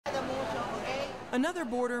Another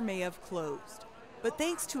border may have closed, but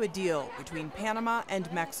thanks to a deal between Panama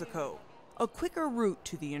and Mexico, a quicker route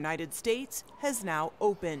to the United States has now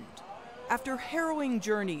opened. After harrowing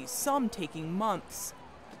journeys, some taking months,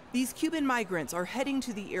 these Cuban migrants are heading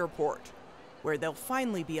to the airport, where they'll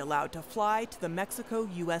finally be allowed to fly to the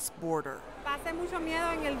Mexico-U.S. border.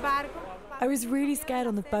 I was really scared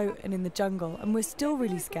on the boat and in the jungle, and we're still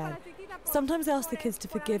really scared. Sometimes I ask the kids to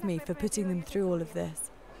forgive me for putting them through all of this.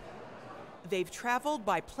 They've traveled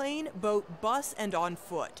by plane, boat, bus, and on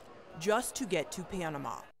foot just to get to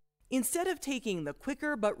Panama. Instead of taking the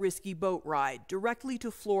quicker but risky boat ride directly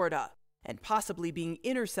to Florida and possibly being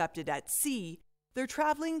intercepted at sea, they're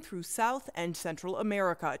traveling through South and Central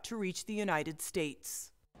America to reach the United States.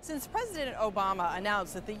 Since President Obama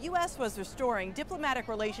announced that the U.S. was restoring diplomatic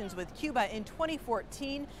relations with Cuba in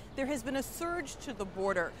 2014, there has been a surge to the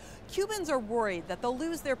border. Cubans are worried that they'll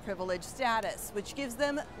lose their privileged status, which gives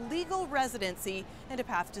them legal residency and a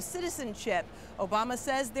path to citizenship. Obama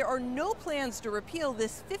says there are no plans to repeal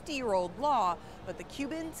this 50-year-old law, but the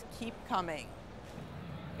Cubans keep coming.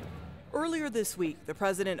 Earlier this week, the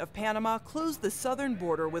president of Panama closed the southern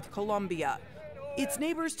border with Colombia. Its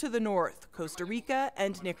neighbors to the north, Costa Rica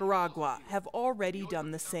and Nicaragua, have already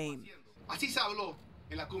done the same.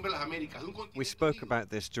 We spoke about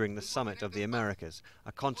this during the Summit of the Americas,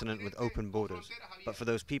 a continent with open borders, but for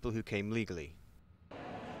those people who came legally.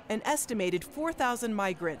 An estimated 4,000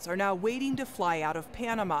 migrants are now waiting to fly out of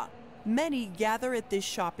Panama. Many gather at this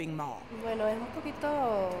shopping mall.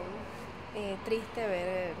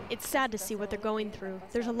 It's sad to see what they're going through.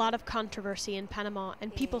 There's a lot of controversy in Panama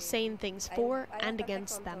and people saying things for and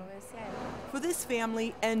against them. For this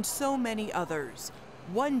family and so many others,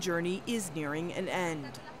 one journey is nearing an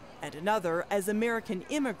end, and another, as American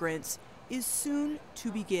immigrants, is soon to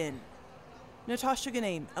begin. Natasha,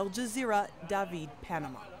 Ghoneim, Jazeera,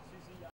 Panama.